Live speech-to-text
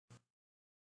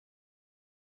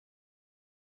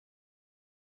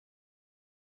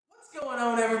What's going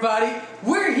on, everybody?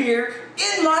 We're here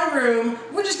in my room.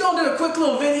 We're just going to do a quick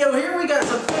little video here. We got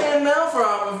some fan mail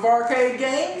from Varkade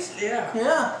Games.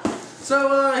 Yeah.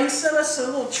 So he sent us a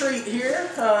little treat here.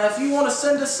 If you want to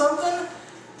send us something,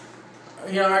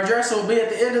 our address will be at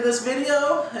the end of this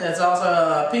video. It's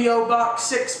also P.O. Box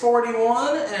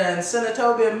 641 in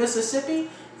Senatobia, Mississippi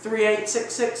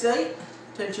 38668.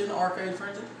 Attention, Arcade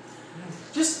Frenzy.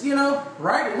 Just,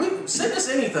 write it. Send us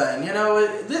anything.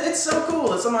 It's so cool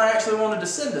that somebody actually wanted to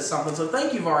send us something. So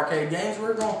thank you, Varkade Games.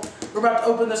 We're about to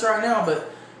open this right now, but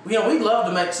we'd love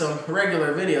to make some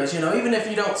regular videos. Even if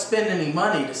you don't spend any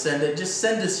money to send it, just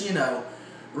send us,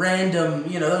 random,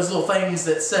 those little things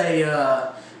that say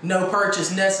no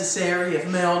purchase necessary if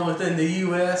mailed within the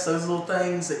U.S. Those little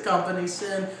things that companies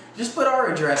send. Just put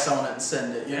our address on it and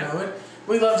send it.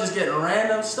 We love just getting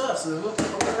random stuff, so we'll put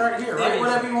it right here, write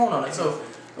whatever you want on it. So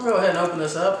we'll go ahead and open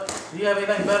this up. Do you have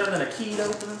anything better than a key to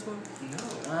open this one?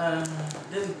 No.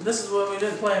 This is what we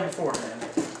didn't plan beforehand.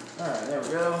 Alright, there we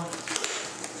go.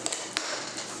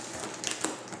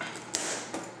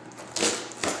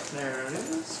 There it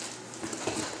is.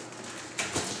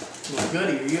 Little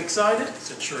goodie. Are you excited? It's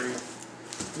a treat.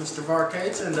 Mr.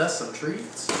 Varkade sent us some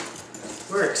treats.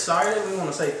 We're excited. We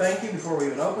want to say thank you before we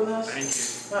even open this. Thank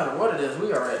you. No matter what it is,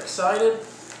 we are excited.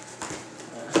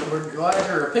 We're glad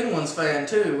you're a Penguins fan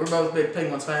too. We're both big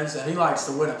Penguins fans, and he likes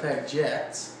the Winnipeg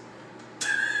Jets.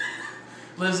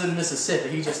 Lives in Mississippi.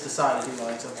 He just decided he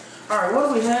likes them. Alright, what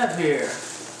do we have here?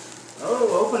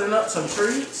 Oh, opening up some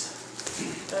treats.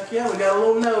 Heck yeah, we got a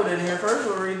little note in here first.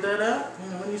 We'll read that out.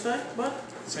 What do you say, bud?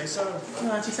 Say so. Why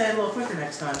don't you say it a little quicker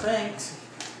next time? Thanks.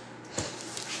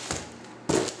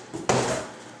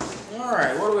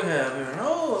 Alright, what do we have here?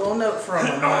 Oh, a little note from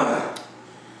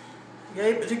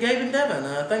Gabe and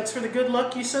Deven. Thanks for the good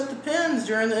luck you sent the Pens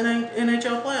during the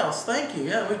NHL playoffs. Thank you.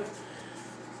 Yeah,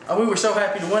 we were so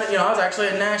happy to win it. I was actually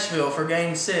in Nashville for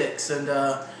Game 6, and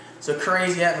it's a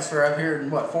crazy atmosphere up here.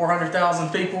 And 400,000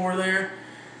 people were there.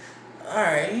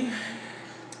 Alright.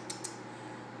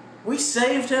 We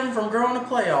saved him from growing a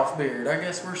playoff beard. I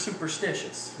guess we're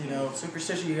superstitious.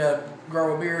 Superstitious, you gotta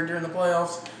grow a beard during the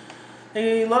playoffs.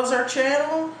 He loves our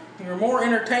channel. You're more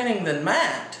entertaining than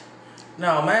Matt.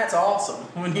 No, Matt's awesome.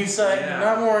 When you say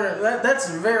not more, that's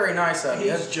very nice of you.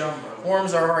 He's jumbo.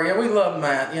 Warms our heart. Yeah, we love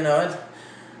Matt.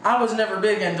 I was never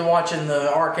big into watching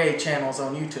the arcade channels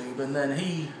on YouTube, and then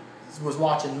he was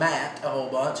watching Matt a whole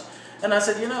bunch, and I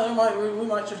said, we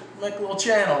might just make a little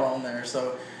channel on there.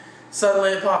 So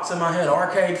suddenly it pops in my head,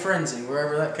 Arcade Frenzy,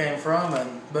 wherever that came from,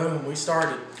 and boom, we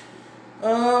started.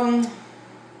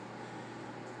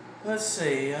 Let's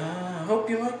see, hope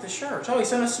you like the shirts. Oh, he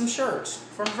sent us some shirts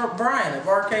from Brian at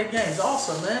Varkade Games.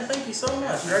 Awesome, man. Thank you so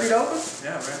much. You ready to open?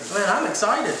 Yeah, ready. Man, I'm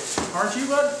excited. Aren't you,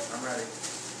 bud? I'm ready.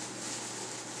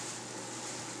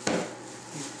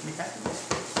 You happy?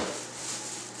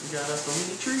 We got us a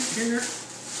little treat here.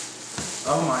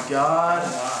 Oh my God.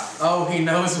 Oh, he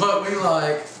knows what we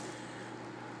like.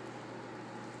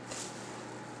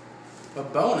 A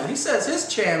bonus. He says his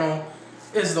channel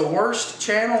is the worst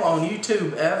channel on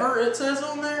YouTube ever, it says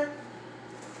on there?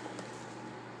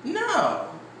 No.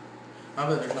 I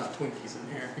bet there's not Twinkies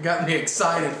in here. It got me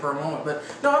excited for a moment. But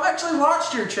no, I've actually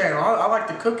watched your channel. I like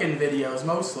the cooking videos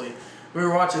mostly. We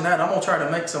were watching that. I'm going to try to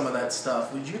make some of that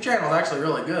stuff. Your channel is actually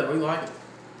really good. We like it.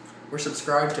 We're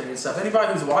subscribed to you and stuff.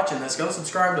 Anybody who's watching this, go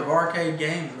subscribe to Varkade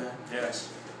Games, man. Yes.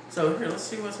 So here, let's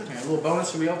see what's in here. A little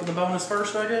bonus. Should we open the bonus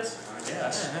first, I guess? I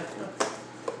guess. Yeah,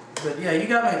 but yeah, you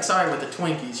got me excited with the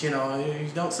Twinkies. You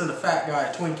don't send a fat guy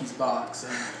a Twinkies box,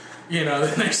 and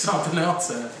then there's something else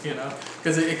in it.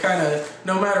 Because it kind of,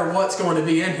 no matter what's going to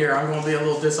be in here, I'm going to be a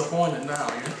little disappointed now.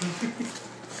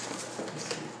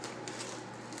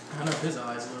 I know his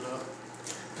eyes lit up.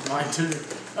 Mine too.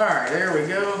 All right, there we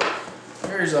go.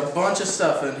 There's a bunch of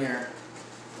stuff in here.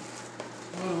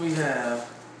 What do we have?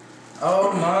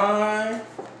 Oh my!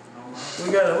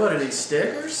 We got what are these,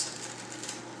 stickers?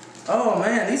 Oh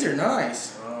man, these are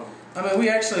nice. Oh. I mean, we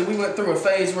went through a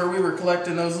phase where we were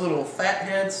collecting those little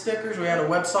fathead stickers. We had a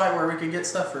website where we could get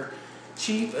stuff for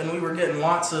cheap, and we were getting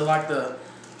lots of the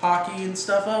hockey and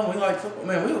stuff on. We like football.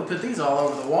 Man, we would put these all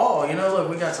over the wall. Look,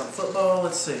 we got some football.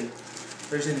 Let's see if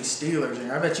there's any Steelers in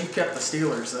here. I bet you kept the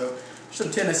Steelers though.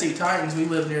 Some Tennessee Titans. We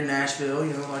live near Nashville.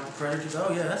 Like the Predators.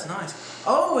 Oh yeah, that's nice.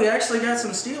 Oh, we actually got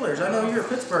some Steelers. I know you're a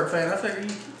Pittsburgh fan. I figure you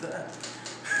keep that.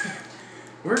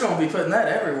 We're going to be putting that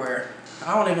everywhere.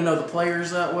 I don't even know the players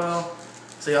that well.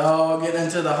 See, getting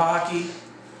into the hockey.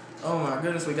 Oh my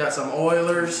goodness, we got some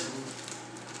Oilers.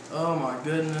 Oh my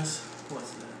goodness. What's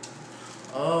that?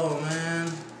 Oh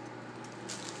man.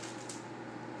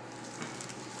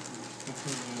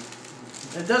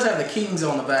 It does have the Kings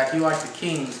on the back. You like the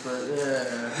Kings,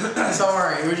 but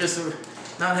sorry, we're just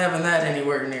not having that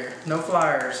anywhere near. No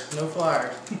Flyers. No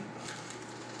Flyers.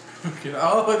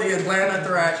 Oh, the Atlanta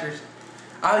Thrashers.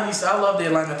 I love the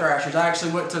Atlanta Thrashers. I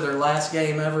actually went to their last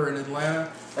game ever in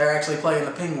Atlanta. They were actually playing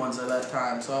the Penguins at that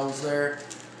time, so I was there.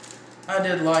 I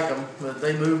did like them, but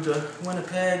they moved to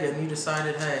Winnipeg, and you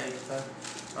decided, hey,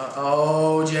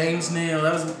 oh, James Neal.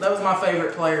 That was my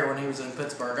favorite player when he was in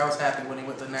Pittsburgh. I was happy when he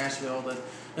went to Nashville. That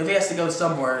if he has to go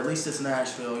somewhere, at least it's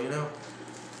Nashville, you know.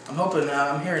 I'm hoping.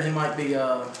 I'm hearing he might be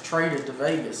traded to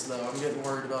Vegas, though. I'm getting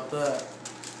worried about that.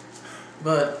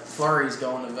 But Fleury's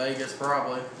going to Vegas,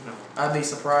 probably. No. I'd be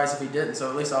surprised if he didn't, so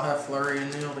at least I'll have Fleury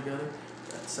and Neal together.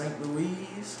 Got St. Louis.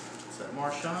 Is that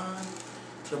Marchand?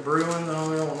 The Bruins. I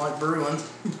don't like Bruins.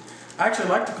 I actually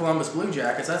like the Columbus Blue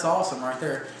Jackets. That's awesome right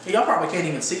there. Y'all probably can't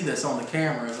even see this on the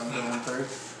camera as I'm going through.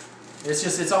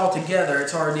 It's all together.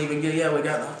 It's hard to even get. Yeah, we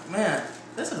got, man,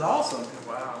 this is awesome.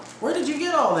 Wow. Where did you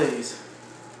get all these?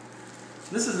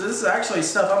 This is actually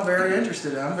stuff I'm very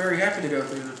interested in. I'm very happy to go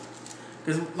through this.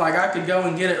 Because, like, I could go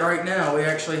and get it right now. We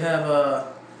actually have,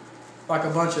 like, a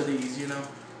bunch of these, you know.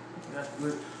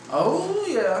 Oh,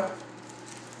 yeah.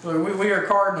 We are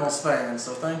Cardinals fans,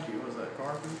 so thank you. Was that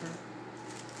Cardinals?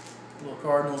 Little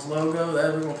Cardinals logo.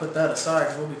 We're going to put that aside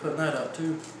because we'll be putting that up,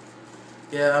 too.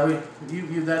 Yeah,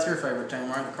 that's your favorite team,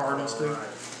 right? The Cardinals, too? Right.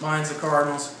 Mine's the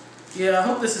Cardinals. Yeah, I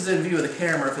hope this is in view of the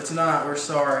camera. If it's not, we're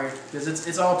sorry. Because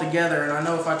it's all together, and I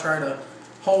know if I try to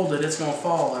hold it, it's going to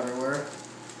fall everywhere.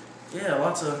 Yeah,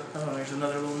 lots of... Oh, there's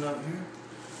another little note here.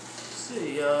 Let's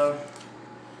see,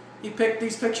 he picked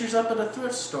these pictures up at a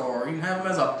thrift store. You can have them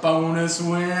as a bonus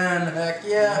win. Heck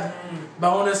yeah.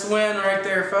 Bonus win right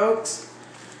there, folks.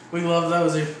 We love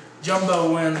those.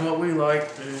 Jumbo wins, what we like.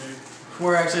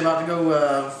 We're actually about to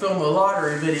go film a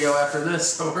lottery video after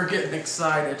this, so we're getting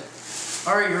excited.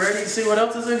 Alright, you ready to see what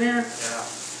else is in here? Yeah.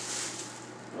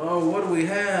 Oh, what do we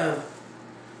have?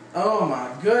 Oh my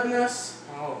goodness.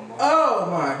 Oh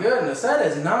my goodness, that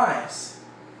is nice.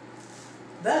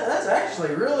 That's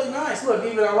actually really nice. Look,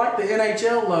 even I like the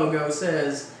NHL logo. It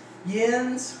says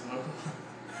Yens.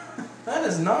 That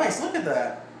is nice. Look at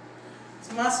that.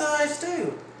 It's my size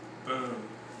too. Boom.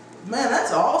 Man,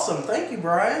 that's awesome. Thank you,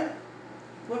 Brian.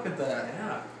 Look at that.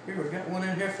 Yeah. Here, we got one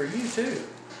in here for you too.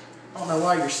 I don't know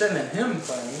why you're sending him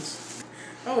things.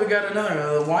 Oh, we got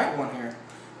another the white one here.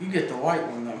 You get the white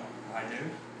one though. I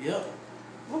do? Yep.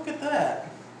 Look at that.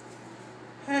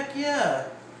 Heck yeah.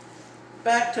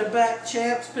 Back-to-back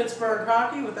champs Pittsburgh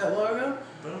hockey with that logo.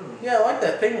 Boom. Yeah, I like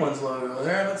that Penguins logo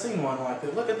there. I haven't seen one like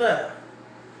it. Look at that.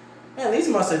 Man, these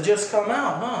must have just come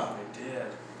out, huh? They did.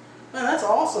 Man, that's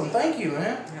awesome. Thank you,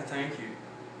 man. Yeah, thank you.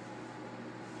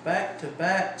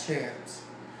 Back-to-back champs.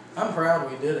 I'm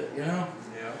proud we did it, you know?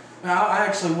 Yeah. Now, I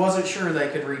actually wasn't sure they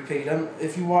could repeat.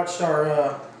 If you watched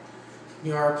our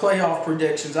our playoff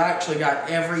predictions, I actually got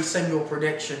every single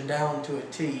prediction down to a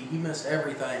T. You missed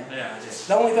everything. Yeah, I did.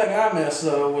 The only thing I missed,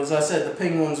 though, was I said the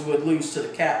Penguins would lose to the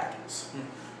Capitals.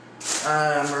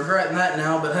 I'm regretting that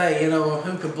now, but hey, you know,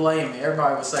 who could blame me?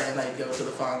 Everybody was saying they'd go to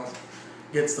the finals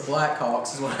against the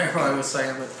Blackhawks is what everybody was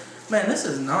saying. But, man, this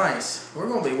is nice. We're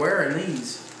going to be wearing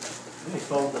these. Let me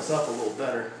fold this up a little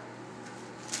better.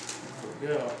 There we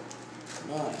go.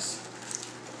 Nice.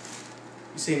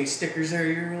 You see any stickers there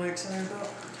you're really excited about?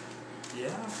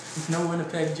 Yeah. No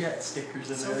Winnipeg Jet stickers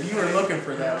in there. Okay. You were looking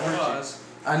for that, weren't you?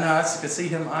 I know, I could see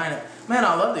him eyeing it. Man,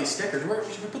 I love these stickers.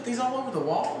 Should we put these all over the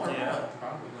wall or yeah, what?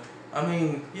 Probably. I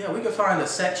mean, yeah, we could find a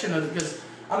section of, because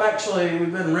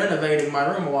we've been renovating my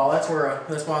room a while. That's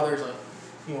why there's a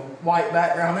white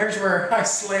background. There's where I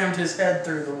slammed his head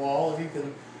through the wall. If you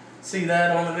can see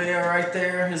that on the video right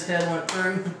there, his head went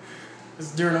through.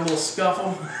 It's during a little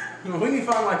scuffle. We can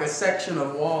find like a section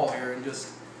of wall here and just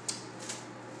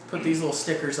put these little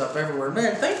stickers up everywhere.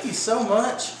 Man, thank you so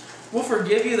much. We'll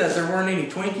forgive you that there weren't any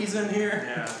Twinkies in here.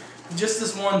 Yeah. Just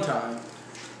this one time.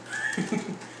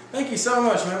 Thank you so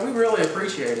much, man. We really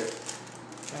appreciate it.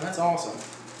 Man, that's awesome.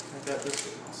 I got this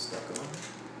one all stuck on.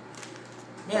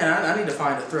 Man, I need to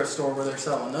find a thrift store where they're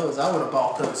selling those. I would have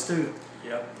bought those too.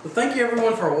 Yep. Well, thank you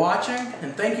everyone for watching,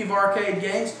 and thank you Varkade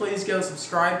Games. Please go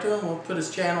subscribe to him. We'll put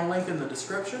his channel link in the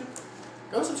description.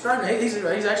 Go subscribe to him.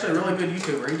 He's actually a really good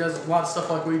YouTuber. He does a lot of stuff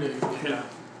like we do. Yeah.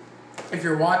 If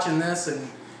you're watching this and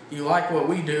you like what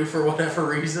we do for whatever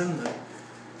reason, then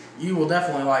you will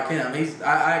definitely like him.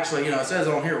 I actually, it says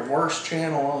on here worst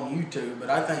channel on YouTube,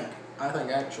 but I think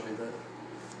actually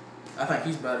that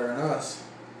he's better than us.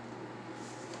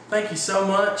 Thank you so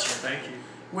much. Thank you.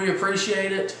 We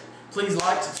appreciate it. Please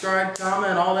like, subscribe,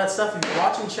 comment, all that stuff. If you're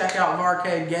watching, check out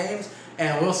Varkade Games,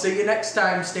 and we'll see you next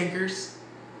time, stinkers.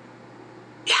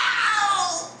 Yow!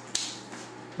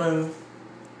 Boom.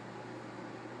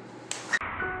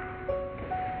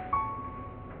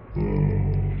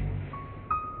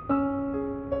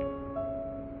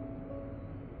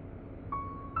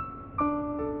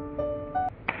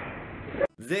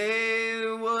 They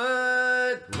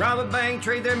would rob a bank,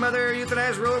 trade their mother,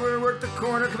 euthanize rover, work the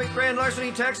corner, commit grand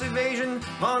larceny, tax evasion,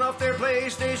 pawn off their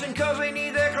PlayStation, cause they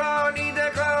need that claw,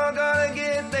 gotta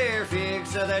get their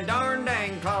fix of that darn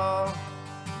dang claw.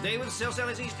 They would sell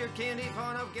Sally's Easter candy,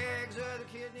 pawn off gags of the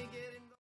kidney, getting